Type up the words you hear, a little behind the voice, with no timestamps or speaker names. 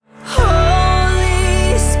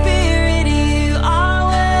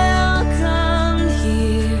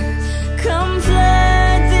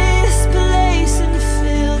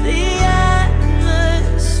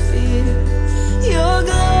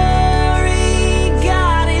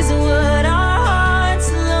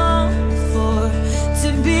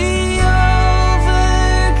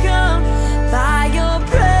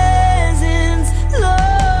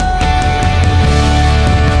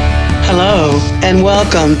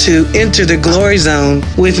Welcome to Enter the Glory Zone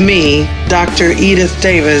with me, Dr. Edith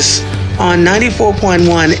Davis, on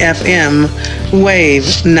 94.1 FM,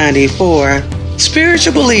 Wave 94.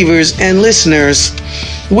 Spiritual believers and listeners,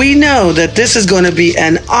 we know that this is going to be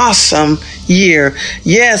an awesome year.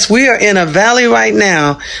 Yes, we are in a valley right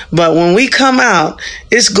now, but when we come out,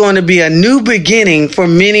 it's going to be a new beginning for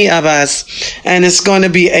many of us, and it's going to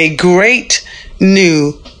be a great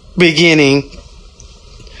new beginning.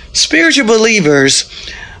 Spiritual believers,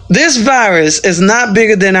 this virus is not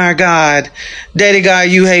bigger than our God, Daddy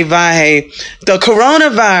Abba YHVH. The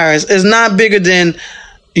coronavirus is not bigger than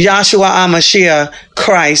Yahshua HaMashiach,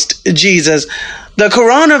 Christ Jesus. The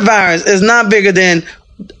coronavirus is not bigger than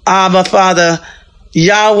Abba Father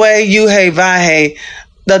YHVH.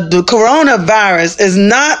 The coronavirus is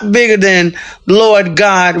not bigger than Lord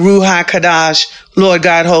God, Ruach HaKodesh, Lord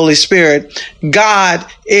God, Holy Spirit. God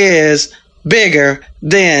is bigger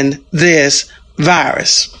than this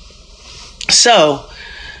virus. So,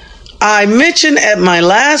 I mentioned at my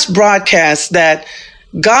last broadcast that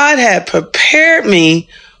God had prepared me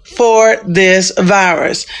for this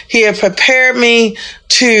virus. He had prepared me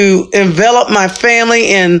to envelop my family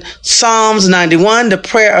in Psalms 91, the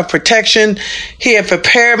prayer of protection. He had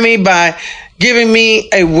prepared me by giving me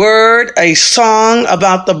a word, a song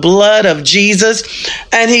about the blood of Jesus.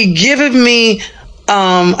 And he given me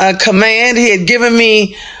a command. He had given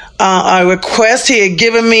me a request. He had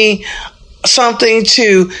given me something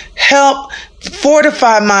to help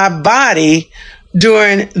fortify my body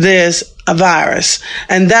during this virus.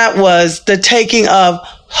 And that was the taking of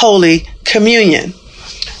Holy Communion.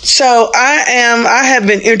 So I have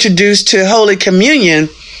been introduced to Holy Communion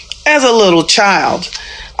as a little child.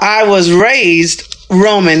 I was raised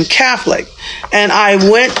Roman Catholic, and I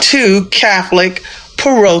went to Catholic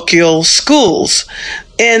parochial schools.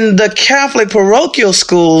 In the Catholic parochial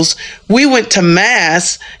schools, we went to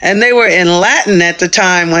Mass, and they were in Latin at the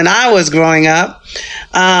time when I was growing up.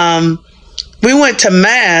 We went to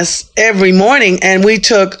Mass every morning, and we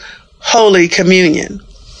took Holy Communion.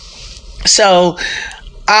 So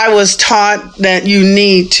I was taught that you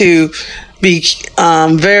need to be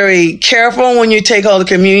very careful when you take Holy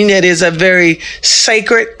Communion. It is a very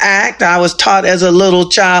sacred act. I was taught as a little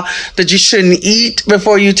child that you shouldn't eat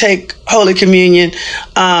before you take Holy Communion.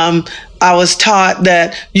 I was taught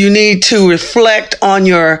that you need to reflect on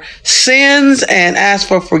your sins and ask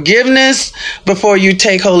for forgiveness before you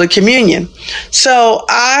take Holy Communion. So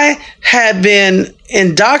I had been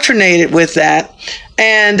indoctrinated with that.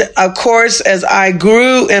 And of course, as I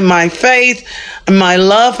grew in my faith and my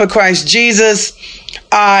love for Christ Jesus,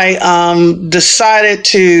 I decided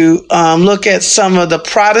to look at some of the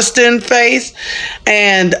Protestant faith,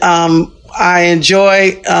 and I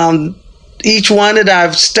enjoy each one that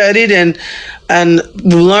I've studied and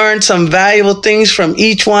learned some valuable things from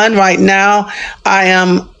each one. Right now, I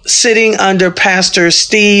am sitting under Pastor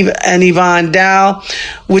Steve and Yvonne Dow,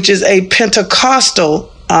 which is a Pentecostal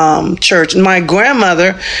church. My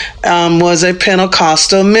grandmother was a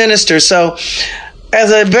Pentecostal minister. So as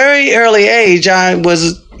a very early age, I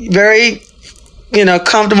was very,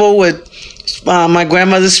 comfortable with my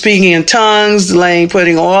grandmother speaking in tongues,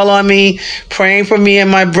 putting oil on me, praying for me and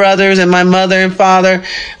my brothers and my mother and father.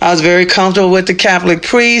 I was very comfortable with the Catholic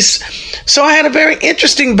priests. So I had a very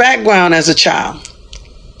interesting background as a child.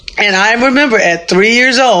 And I remember at 3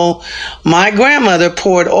 years old, my grandmother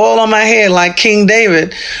poured oil on my head like King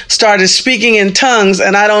David, started speaking in tongues,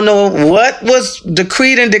 and I don't know what was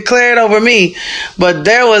decreed and declared over me, but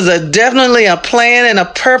there was definitely a plan and a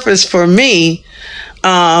purpose for me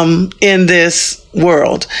in this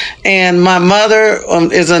world. And my mother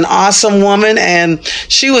is an awesome woman, and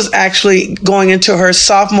she was actually going into her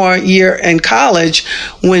sophomore year in college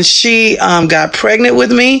when she got pregnant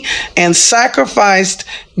with me and sacrificed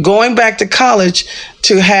going back to college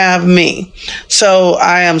to have me. So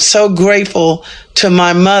I am so grateful to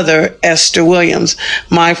my mother, Esther Williams.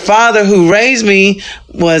 My father, who raised me,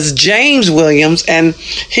 was James Williams, and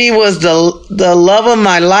he was the love of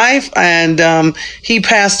my life, and he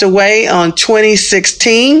passed away on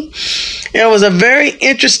 2016. It was a very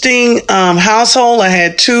interesting household. I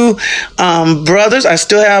had two brothers. I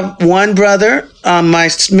still have one brother. My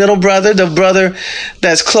middle brother, the brother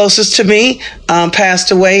that's closest to me,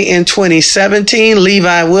 passed away in 2017,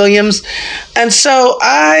 Levi Williams. And so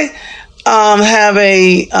I have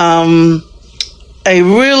a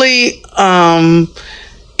really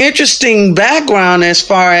interesting background as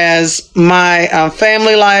far as my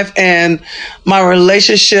family life and my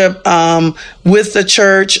relationship with the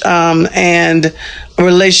church and a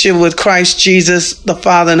relationship with Christ Jesus, the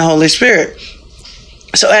Father, and the Holy Spirit.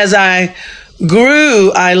 So as I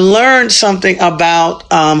grew, I learned something about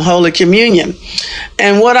Holy Communion.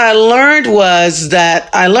 And what I learned was that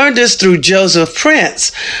I learned this through Joseph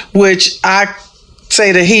Prince, which I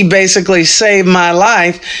say that he basically saved my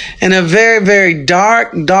life in a very, very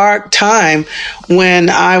dark time when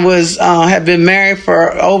I had been married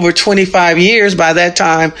for over 25 years by that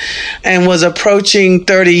time and was approaching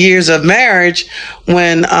 30 years of marriage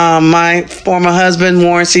when my former husband,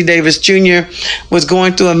 Warren C. Davis Jr., was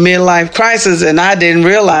going through a midlife crisis, and I didn't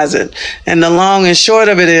realize it. And the long and short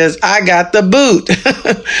of it is I got the boot.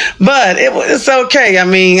 But it's okay. I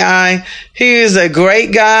mean, he is a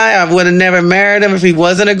great guy. I would have never married him if he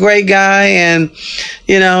wasn't a great guy. And,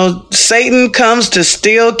 Satan comes to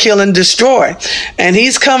steal, kill, and destroy. And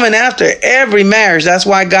he's coming after every marriage. That's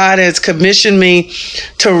why God has commissioned me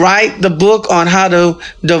to write the book on how to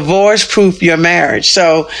divorce-proof your marriage.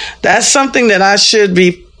 So that's something that I should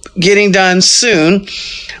be getting done soon.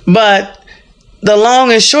 But the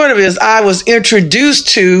long and short of it is I was introduced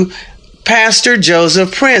to Pastor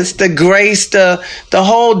Joseph Prince, the grace, the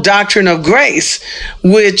whole doctrine of grace,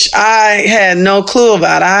 which I had no clue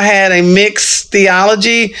about. I had a mixed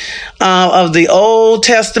theology of the Old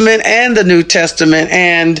Testament and the New Testament,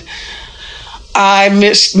 and I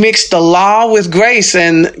mixed the law with grace,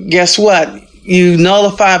 and guess what? You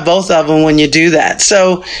nullify both of them when you do that.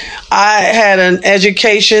 So I had an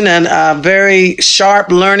education and a very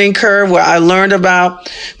sharp learning curve where I learned about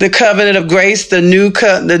the covenant of grace, the New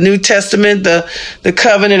Testament, the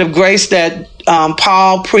covenant of grace that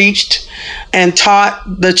Paul preached and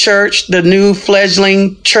taught the church, the new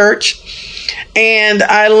fledgling church. And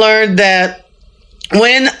I learned that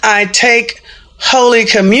when I take Holy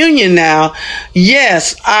Communion now,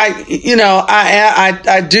 yes, I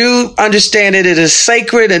do understand that it is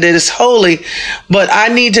sacred and it is holy, but I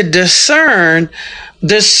need to discern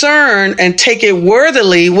and take it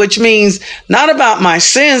worthily, which means not about my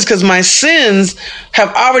sins, because my sins have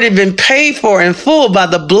already been paid for in full by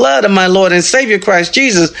the blood of my Lord and Savior Christ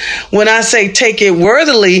Jesus. When I say take it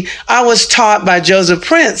worthily, I was taught by Joseph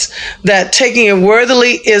Prince that taking it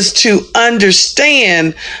worthily is to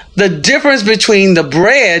understand the difference between the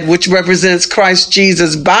bread, which represents Christ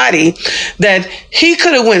Jesus' body, that he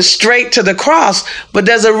could have went straight to the cross, but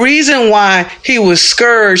there's a reason why he was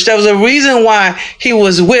scourged. There was a reason why he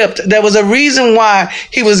was whipped. There was a reason why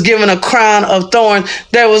he was given a crown of thorns.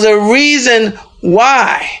 There was a reason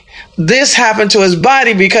why this happened to his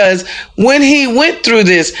body, because when he went through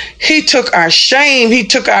this, he took our shame, he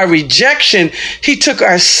took our rejection, he took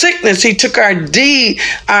our sickness, he took our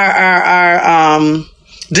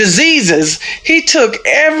diseases. He took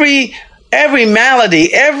every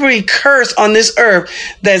malady, every curse on this earth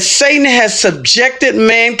that Satan has subjected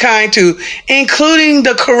mankind to, including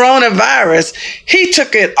the coronavirus. He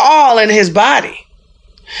took it all in his body.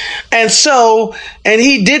 And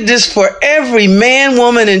he did this for every man,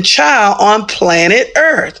 woman, and child on planet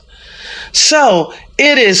Earth. So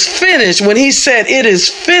it is finished. When he said it is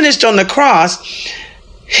finished on the cross,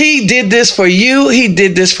 he did this for you. He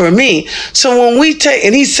did this for me. So when we take,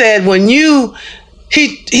 and he said,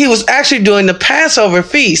 he was actually doing the Passover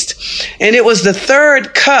feast, and it was the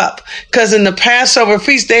third cup, because in the Passover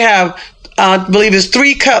feast, they have, I believe it's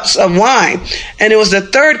 3 cups of wine, and it was the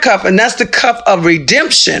third cup, and that's the cup of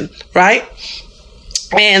redemption, right?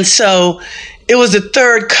 And so it was the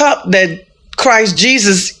third cup that Christ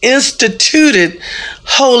Jesus instituted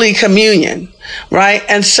Holy Communion, right?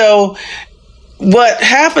 And so what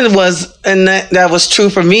happened was, and that was true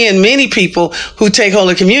for me and many people who take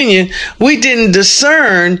Holy Communion, we didn't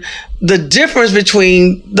discern the difference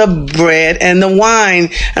between the bread and the wine.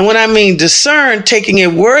 And when I mean discern, taking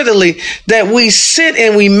it worthily, that we sit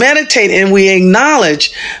and we meditate and we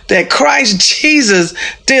acknowledge that Christ Jesus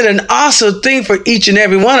did an awesome thing for each and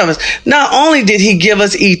every one of us. Not only did he give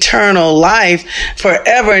us eternal life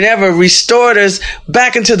forever and ever, restored us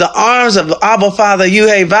back into the arms of Abba Father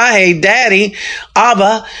YHVH, Daddy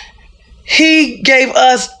Abba, he gave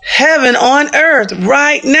us heaven on earth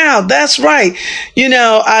right now. That's right.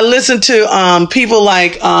 I listen to people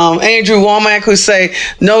like Andrew Womack who say,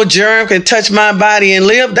 no germ can touch my body and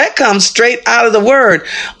live. That comes straight out of the word.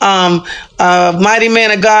 A mighty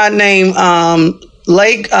man of God named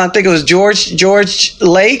Lake, I think it was George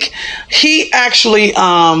Lake. He actually,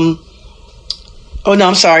 it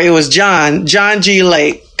was John G.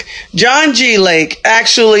 Lake. John G. Lake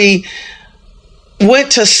actually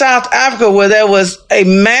went to South Africa, where there was a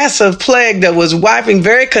massive plague that was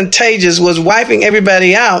very contagious, was wiping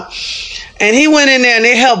everybody out. And he went in there and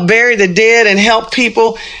they helped bury the dead and help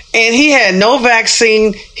people. And he had no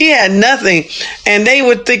vaccine. He had nothing. And they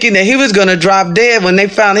were thinking that he was going to drop dead when they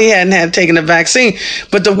found he hadn't had taken the vaccine.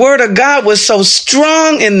 But the word of God was so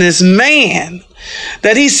strong in this man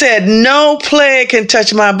that he said, no plague can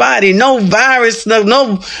touch my body. No virus,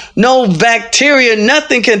 no bacteria,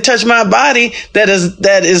 nothing can touch my body that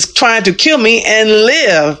is trying to kill me and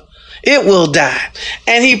live. It will die.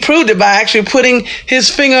 And he proved it by actually putting his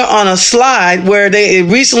finger on a slide where they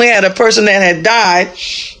recently had a person that had died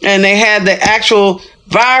and they had the actual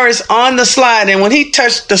virus on the slide. And when he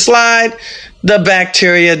touched the slide, the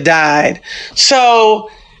bacteria died. So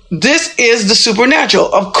this is the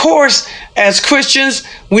supernatural. Of course, as Christians,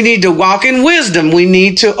 we need to walk in wisdom. We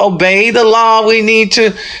need to obey the law. We need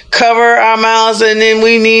to cover our mouths, and then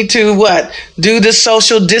we need to do the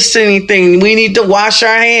social distancing thing. We need to wash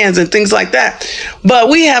our hands and things like that. But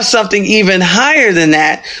we have something even higher than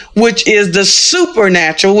that, which is the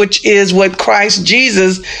supernatural, which is what Christ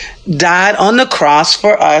Jesus died on the cross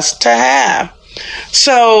for us to have.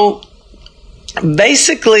 So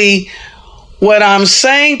basically, what I'm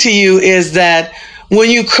saying to you is that when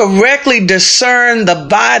you correctly discern the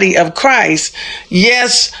body of Christ,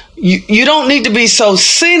 yes, you don't need to be so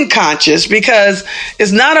sin conscious, because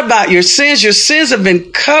it's not about your sins. Your sins have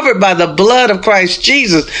been covered by the blood of Christ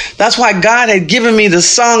Jesus. That's why God had given me the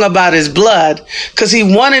song about his blood, because he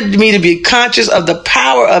wanted me to be conscious of the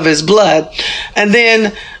power of his blood. And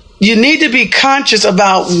then you need to be conscious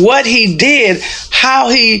about what he did, how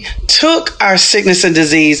he took our sickness and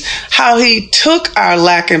disease, how he took our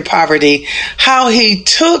lack and poverty, how he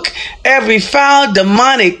took every foul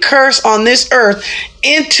demonic curse on this earth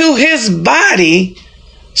into his body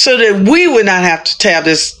so that we would not have to have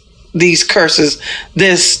these curses,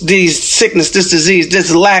 these sickness, this disease,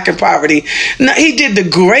 this lack of poverty. Now, he did the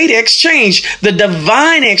great exchange, the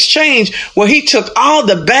divine exchange, where he took all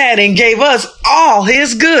the bad and gave us all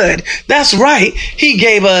his good. That's right. He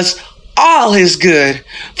gave us all his good.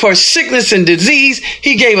 For sickness and disease,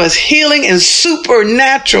 he gave us healing and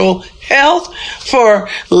supernatural health. For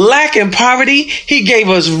lack and poverty, he gave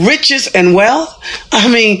us riches and wealth.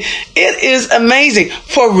 I mean, it is amazing.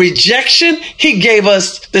 For rejection, he gave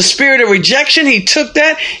us the spirit of rejection. He took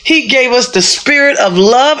that. He gave us the spirit of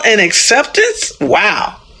love and acceptance.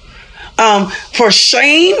 Wow. For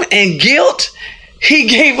shame and guilt, he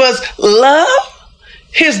gave us love,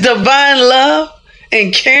 his divine love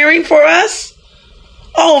and caring for us.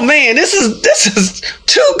 Oh man, this is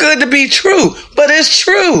too good to be true, but it's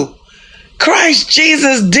true. Christ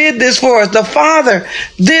Jesus did this for us. The Father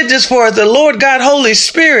did this for us. The Lord God, Holy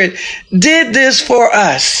Spirit did this for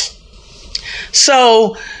us.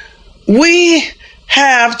 So we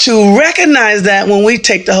have to recognize that when we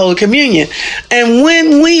take the Holy Communion. And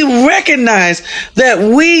when we recognize that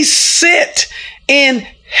we sit in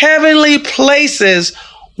heavenly places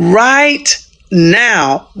right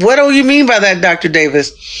now. What do you mean by that, Dr.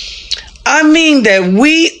 Davis? I mean that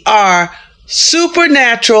we are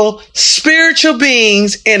supernatural, spiritual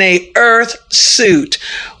beings in a earth suit.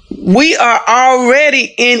 We are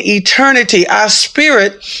already in eternity. Our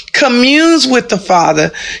spirit communes with the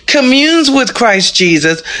Father, communes with Christ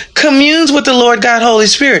Jesus, communes with the Lord God, Holy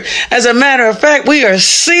Spirit. As a matter of fact, we are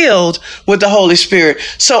sealed with the Holy Spirit.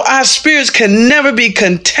 So our spirits can never be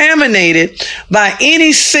contaminated by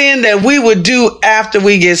any sin that we would do after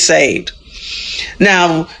we get saved.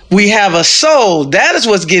 Now, we have a soul. That is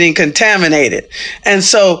what's getting contaminated. And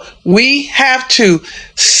so we have to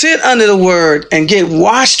sit under the word and get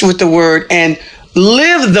washed with the word and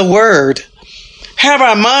live the word. Have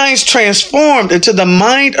our minds transformed into the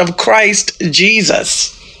mind of Christ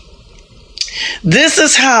Jesus. This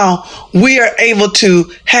is how we are able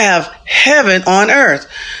to have heaven on earth.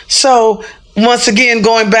 So once again,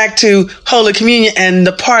 going back to Holy Communion and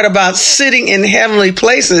the part about sitting in heavenly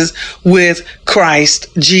places with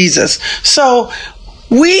Christ Jesus. So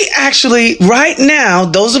we actually, right now,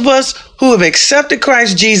 those of us who have accepted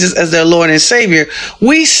Christ Jesus as their Lord and Savior,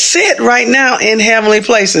 we sit right now in heavenly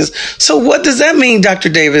places. So what does that mean, Dr.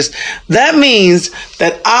 Davis? That means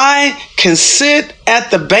that I can sit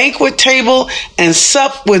at the banquet table and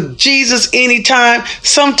sup with Jesus anytime.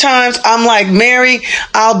 Sometimes I'm like Mary.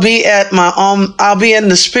 I'll be in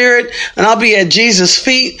the spirit and I'll be at Jesus'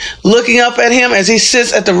 feet looking up at him as he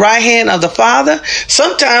sits at the right hand of the Father.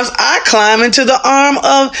 Sometimes I climb into the arm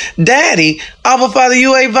of Daddy Abba Father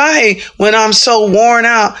YHVH when I'm so worn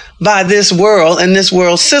out by this world and this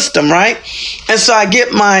world system, right? And so I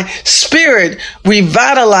get my spirit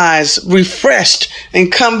revitalized, refreshed,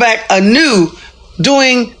 and come back anew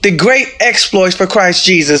doing the great exploits for Christ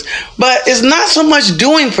Jesus. But it's not so much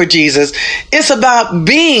doing for Jesus. It's about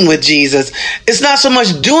being with Jesus. It's not so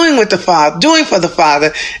much doing with the Father, doing for the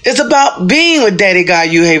Father. It's about being with Daddy God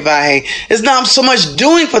YHVH. It's not so much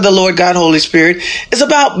doing for the Lord God Holy Spirit. It's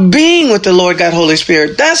about being with the Lord God Holy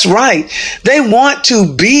Spirit. That's right. They want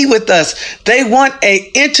to be with us. They want an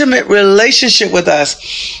intimate relationship with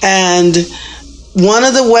us. And one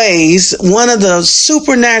of the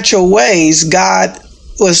supernatural ways God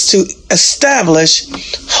was to establish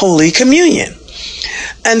Holy Communion.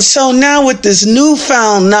 And so now with this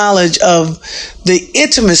newfound knowledge of the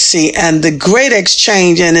intimacy and the great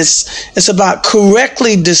exchange, and it's about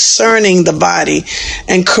correctly discerning the body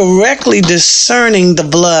and correctly discerning the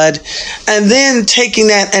blood, and then taking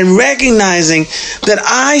that and recognizing that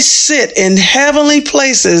I sit in heavenly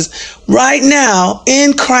places right now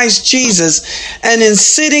in Christ Jesus, and in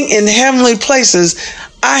sitting in heavenly places,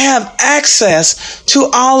 I have access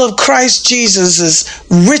to all of Christ Jesus's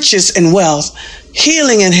riches and wealth,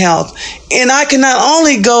 healing and health. And I can not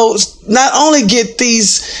only get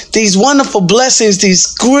these wonderful blessings,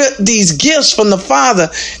 these gifts from the Father,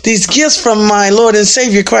 these gifts from my Lord and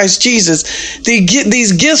Savior Christ Jesus,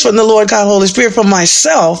 these gifts from the Lord God Holy Spirit for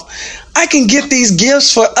myself. I can get these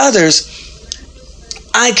gifts for others.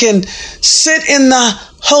 I can sit in the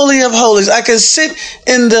Holy of Holies. I can sit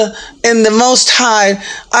in the Most High.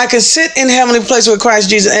 I can sit in heavenly place with Christ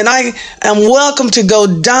Jesus, and I am welcome to go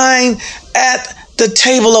dine at the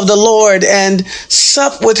table of the Lord and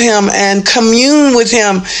sup with him and commune with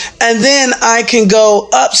him. And then I can go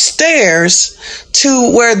upstairs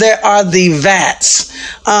to where there are the vats.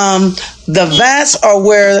 The vats are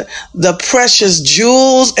where the precious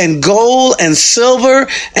jewels and gold and silver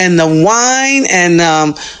and the wine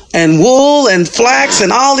and wool and flax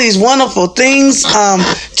and all these wonderful things,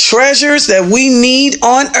 treasures that we need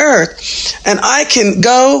on earth. And I can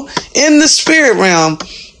go in the spirit realm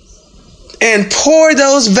and pour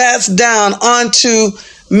those vats down onto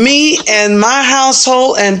me and my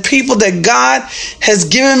household and people that God has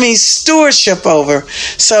given me stewardship over.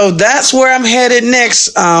 So that's where I'm headed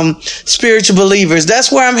next, spiritual believers. That's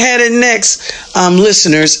where I'm headed next,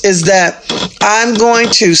 listeners, is that I'm going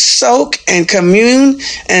to soak and commune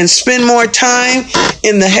and spend more time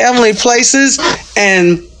in the heavenly places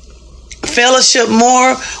and fellowship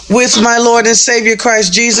more with my Lord and Savior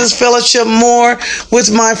Christ Jesus, fellowship more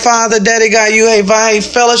with my Father, Daddy God YHVH,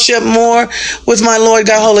 fellowship more with my Lord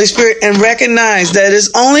God Holy Spirit, and recognize that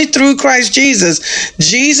it's only through Christ Jesus.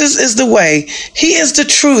 Jesus is the way. He is the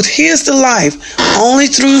truth. He is the life. Only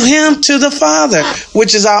through him to the Father,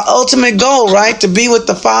 which is our ultimate goal, right? To be with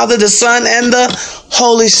the Father, the Son, and the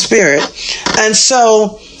Holy Spirit. And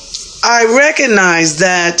so I recognize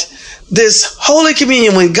that this Holy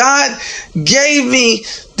Communion, when God gave me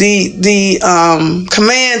the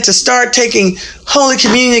command to start taking Holy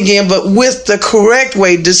Communion again, but with the correct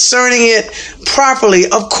way, discerning it properly,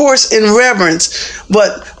 of course, in reverence,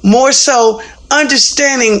 but more so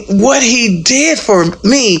understanding what he did for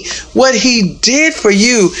me, what he did for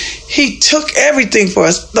you. He took everything for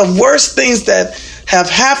us. The worst things that have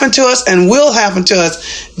happened to us and will happen to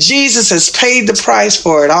us, Jesus has paid the price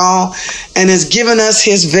for it all and has given us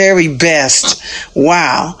his very best.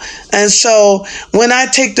 Wow. And so when I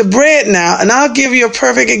take the bread now, and I'll give you a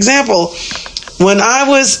perfect example. When I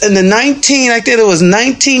was in the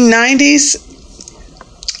 1990s,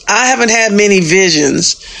 I haven't had many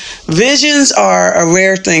visions. Visions are a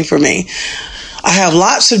rare thing for me. I have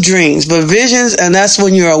lots of dreams, but visions, and that's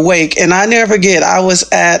when you're awake. And I never forget, I was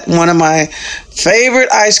at one of my favorite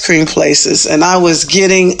ice cream places, and I was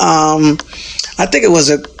getting, I think it was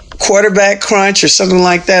a quarterback crunch or something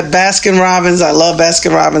like that. Baskin Robbins. I love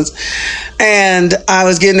Baskin Robbins. And I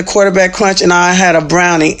was getting a quarterback crunch, and I had a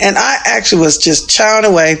brownie, and I actually was just chowing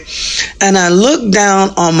away. And I looked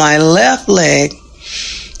down on my left leg,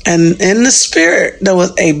 and in the spirit, there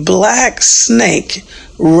was a black snake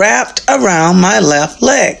wrapped around my left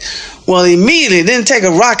leg. Well, immediately, it didn't take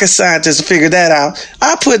a rocket scientist to figure that out.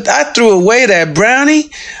 I threw away that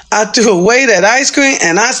brownie, I threw away that ice cream,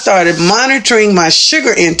 and I started monitoring my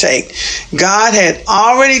sugar intake. God had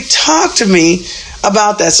already talked to me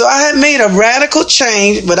about that. So I had made a radical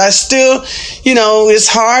change, but I still, it's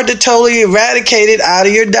hard to totally eradicate it out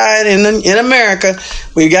of your diet in America.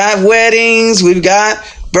 We got weddings, we've got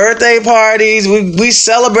birthday parties. We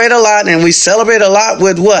celebrate a lot, and we celebrate a lot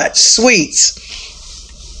with what? Sweets.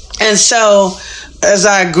 And so as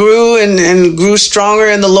I grew and grew stronger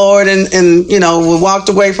in the Lord and we walked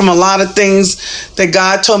away from a lot of things that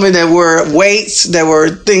God told me that were weights, that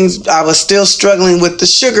were things I was still struggling with the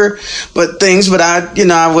sugar, but I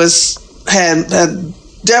had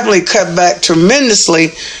definitely cut back tremendously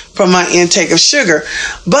from my intake of sugar.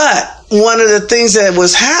 But one of the things that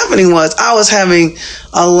was happening was I was having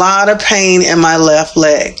a lot of pain in my left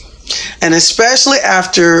leg. And especially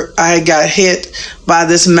after I got hit by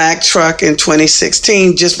this Mack truck in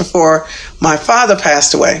 2016, just before my father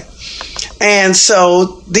passed away. And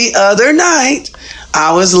so the other night,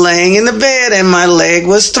 I was laying in the bed and my leg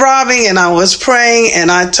was throbbing and I was praying, and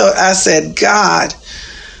I said, God,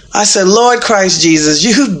 I said, Lord Christ Jesus,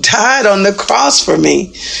 you died on the cross for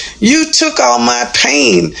me. You took all my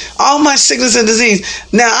pain, all my sickness and disease.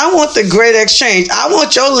 Now I want the great exchange. I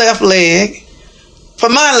want your left leg for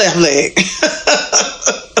my left leg.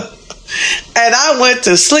 And I went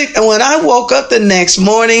to sleep. And when I woke up the next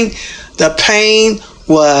morning, the pain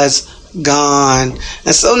was gone.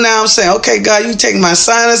 And so now I'm saying, okay, God, you take my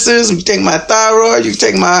sinuses, you take my thyroid, you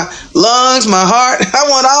take my lungs, my heart. I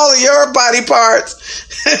want all of your body parts.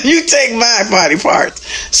 You take my body parts.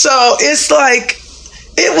 So it's like,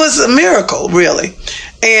 it was a miracle, really.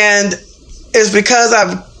 And it's because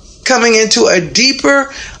I'm coming into a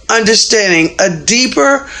deeper understanding, a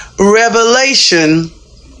deeper revelation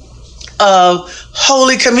of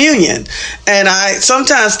Holy Communion. And I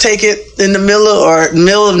sometimes take it in the middle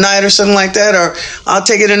of night or something like that, or I'll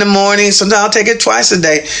take it in the morning. Sometimes I'll take it twice a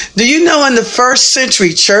day. Do you know in the first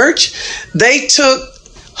century church, they took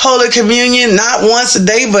Holy Communion not once a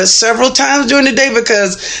day, but several times during the day,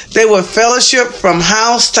 because they would fellowship from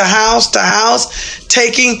house to house to house,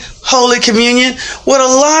 taking Holy Communion. What a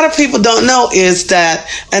lot of people don't know is that,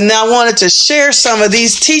 and I wanted to share some of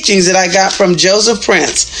these teachings that I got from Joseph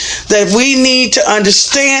Prince, that we need to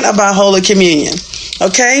understand about Holy Communion.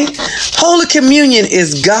 Okay? Holy Communion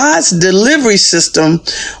is God's delivery system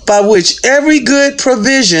by which every good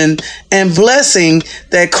provision and blessing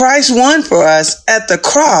that Christ won for us at the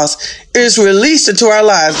cross is released into our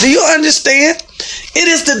lives. Do you understand? It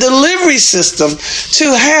is the delivery system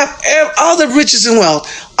to have all the riches and wealth,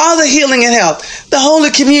 all the healing and health. The Holy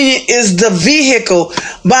Communion is the vehicle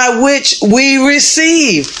by which we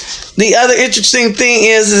receive. The other interesting thing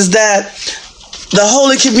is that the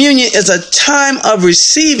Holy Communion is a time of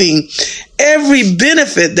receiving every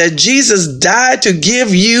benefit that Jesus died to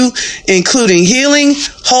give you, including healing,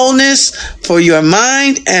 wholeness for your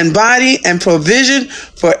mind and body, and provision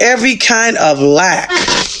for every kind of lack.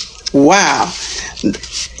 Wow.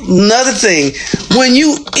 Another thing, when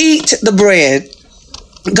you eat the bread,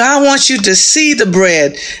 God wants you to see the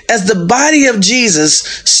bread as the body of Jesus,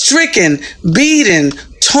 stricken, beaten,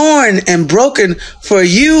 torn, and broken for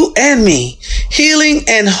you and me. Healing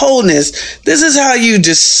and wholeness. This is how you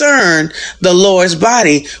discern the Lord's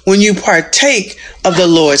body when you partake of the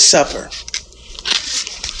Lord's Supper.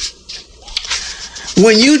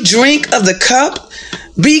 When you drink of the cup,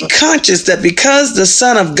 be conscious that because the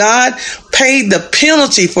Son of God paid the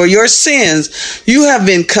penalty for your sins, you have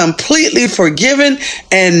been completely forgiven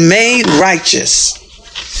and made righteous.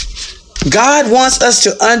 God wants us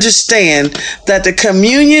to understand that the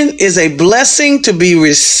communion is a blessing to be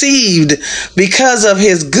received because of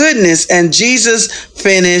his goodness and Jesus'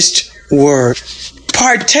 finished work.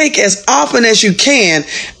 Partake as often as you can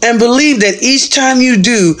and believe that each time you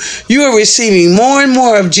do, you are receiving more and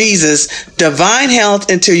more of Jesus' divine health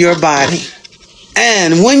into your body.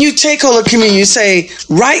 And when you take Holy Communion, you say,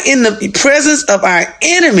 right in the presence of our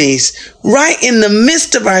enemies, right in the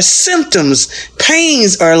midst of our symptoms,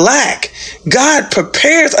 pains, or lack, God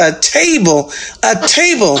prepares a table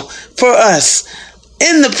for us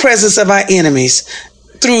in the presence of our enemies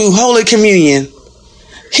through Holy Communion.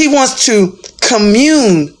 He wants to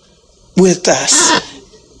commune with us.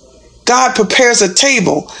 God prepares a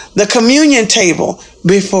table, the communion table,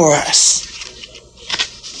 before us.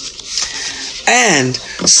 And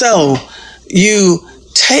so you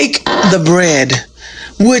take the bread,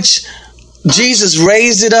 which Jesus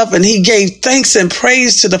raised it up and he gave thanks and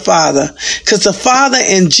praise to the Father, because the Father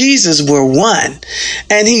and Jesus were one.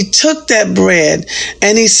 And he took that bread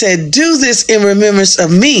and he said, do this in remembrance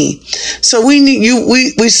of me. So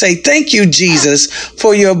we say, thank you, Jesus,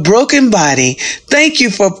 for your broken body. Thank you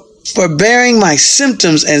for bearing my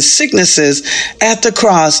symptoms and sicknesses at the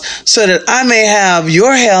cross so that I may have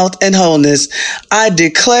your health and wholeness. I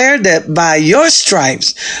declare that by your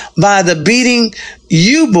stripes, by the beating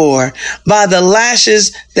you bore, by the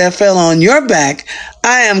lashes that fell on your back,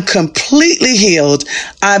 I am completely healed.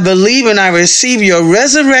 I believe and I receive your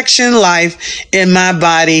resurrection life in my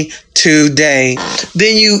body today.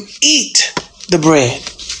 Then you eat the bread.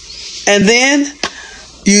 And then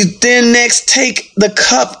You then next take the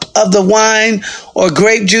cup of the wine or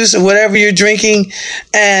grape juice or whatever you're drinking,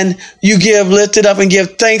 and you lift it up and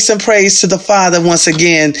give thanks and praise to the Father once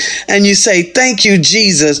again. And you say, thank you,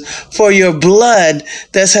 Jesus, for your blood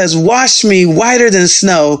that has washed me whiter than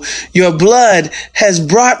snow. Your blood has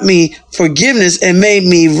brought me forgiveness and made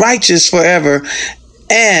me righteous forever.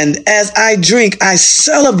 And as I drink, I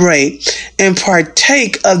celebrate and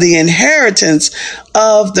partake of the inheritance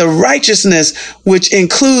of the righteousness, which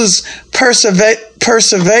includes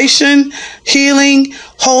preservation, healing,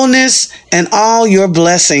 wholeness, and all your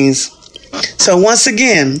blessings. So once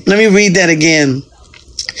again, let me read that again.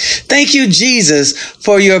 Thank you, Jesus,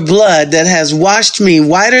 for your blood that has washed me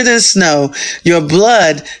whiter than snow. Your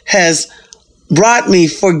blood has brought me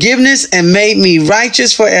forgiveness and made me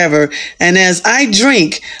righteous forever. And as I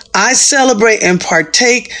drink, I celebrate and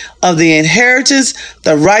partake of the inheritance,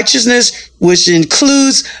 the righteousness, which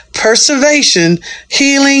includes preservation,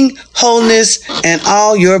 healing, wholeness, and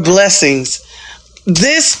all your blessings.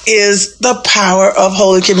 This is the power of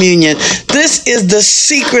Holy Communion. This is the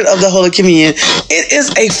secret of the Holy Communion. It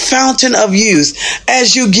is a fountain of youth.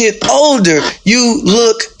 As you get older, you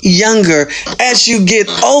look younger. As you get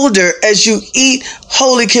older, as you eat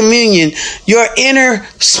Holy Communion, your inner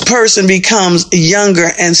person becomes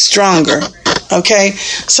younger and stronger. Okay?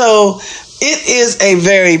 So it is a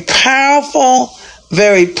very powerful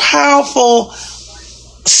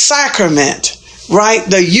sacrament. Right?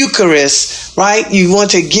 The Eucharist, right? You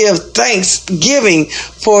want to give thanksgiving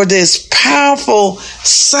for this powerful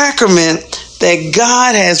sacrament that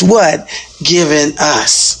God has what? Given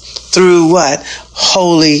us through what?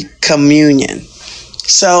 Holy Communion.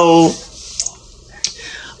 So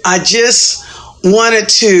I just wanted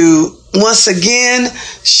to once again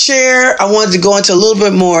share. I wanted to go into a little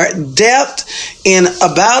bit more depth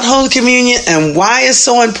about Holy Communion and why it's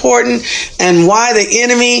so important and why the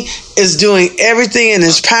enemy is doing everything in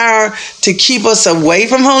his power to keep us away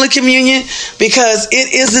from Holy Communion, because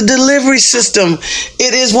it is a delivery system.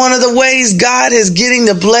 It is one of the ways God is getting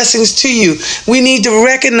the blessings to you. We need to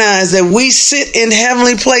recognize that we sit in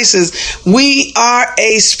heavenly places. We are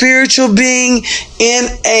a spiritual being in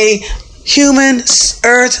a human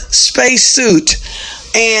earth space suit.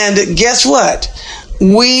 And guess what?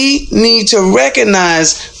 We need to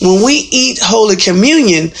recognize when we eat Holy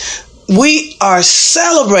Communion, we are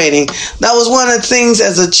celebrating. That was one of the things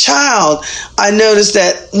as a child. I noticed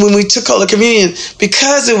that when we took Holy Communion,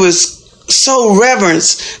 because it was so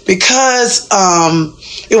reverenced, because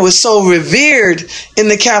it was so revered in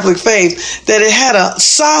the Catholic faith, that it had a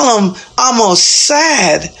solemn, almost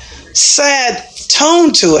sad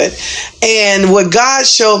tone to it. And what God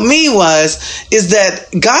showed me is that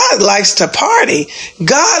God likes to party.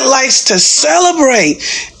 God likes to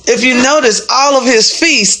celebrate. If you notice, all of his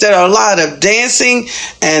feasts, there are a lot of dancing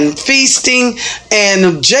and feasting.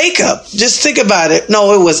 And Jacob, just think about it.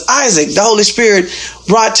 No, it was Isaac. The Holy Spirit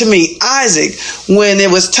brought to me Isaac. When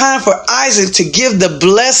it was time for Isaac to give the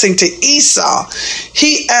blessing to Esau,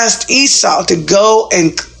 he asked Esau to go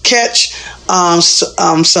and catch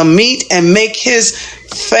some meat and make his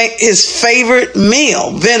favorite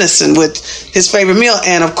meal, venison with his favorite meal.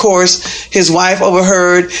 And of course, his wife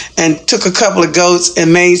overheard and took a couple of goats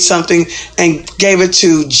and made something and gave it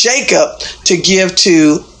to Jacob to give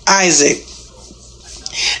to Isaac.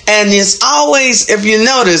 And it's always, if you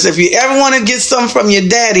notice, if you ever want to get something from your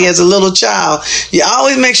daddy as a little child, you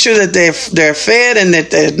always make sure that they're fed and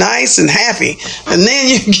that they're nice and happy. And then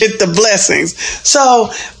you get the blessings.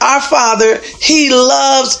 So our Father, he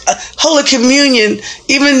loves Holy Communion,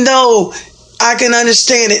 even though I can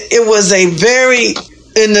understand it. It was a very,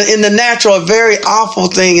 in the natural, a very awful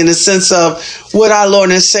thing in the sense of what our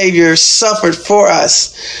Lord and Savior suffered for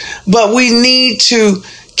us. But we need to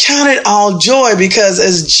count it all joy, because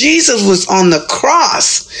as Jesus was on the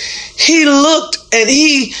cross, he looked and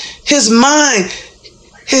his mind,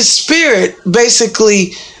 his spirit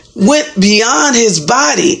basically went beyond his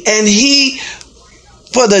body, and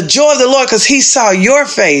for the joy of the Lord, because he saw your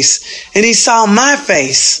face and he saw my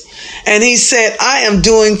face, and he said, I am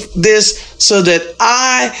doing this so that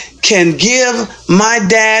I can give my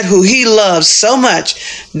dad, who he loves so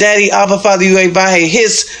much, Daddy Abba Father YHVH,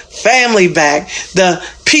 his family back, the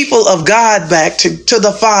people of God back to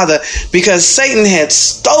the Father, because Satan had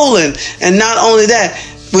stolen, and not only that,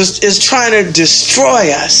 is trying to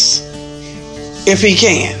destroy us if he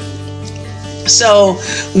can. So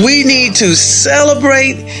we need to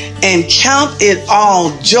celebrate and count it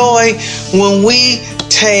all joy when we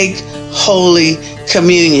take Holy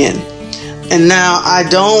Communion. And now I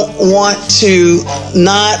don't want to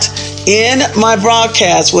not end my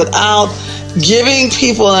broadcast without giving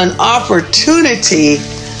people an opportunity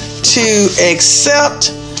to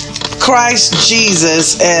accept Christ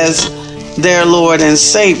Jesus as their Lord and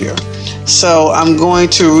Savior. So I'm going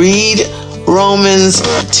to read Romans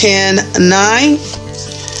 10:9,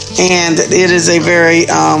 and it is a very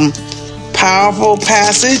powerful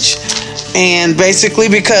passage. And basically,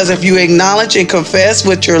 because if you acknowledge and confess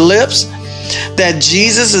with your lips that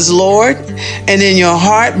Jesus is Lord, and in your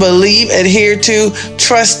heart believe, adhere to,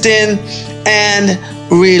 trust in, and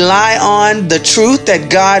rely on the truth that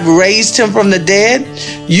God raised him from the dead,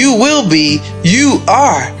 you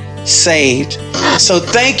are saved. So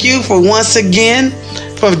thank you for once again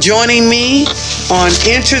for joining me on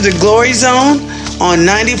Enter the Glory Zone on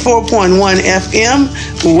 94.1 FM,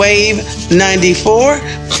 Wave 94,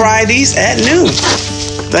 Fridays at noon.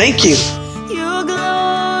 Thank you. Your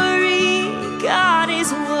glory, God,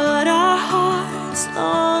 is what our hearts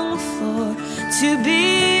long for, to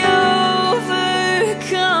be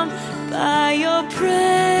overcome by your presence.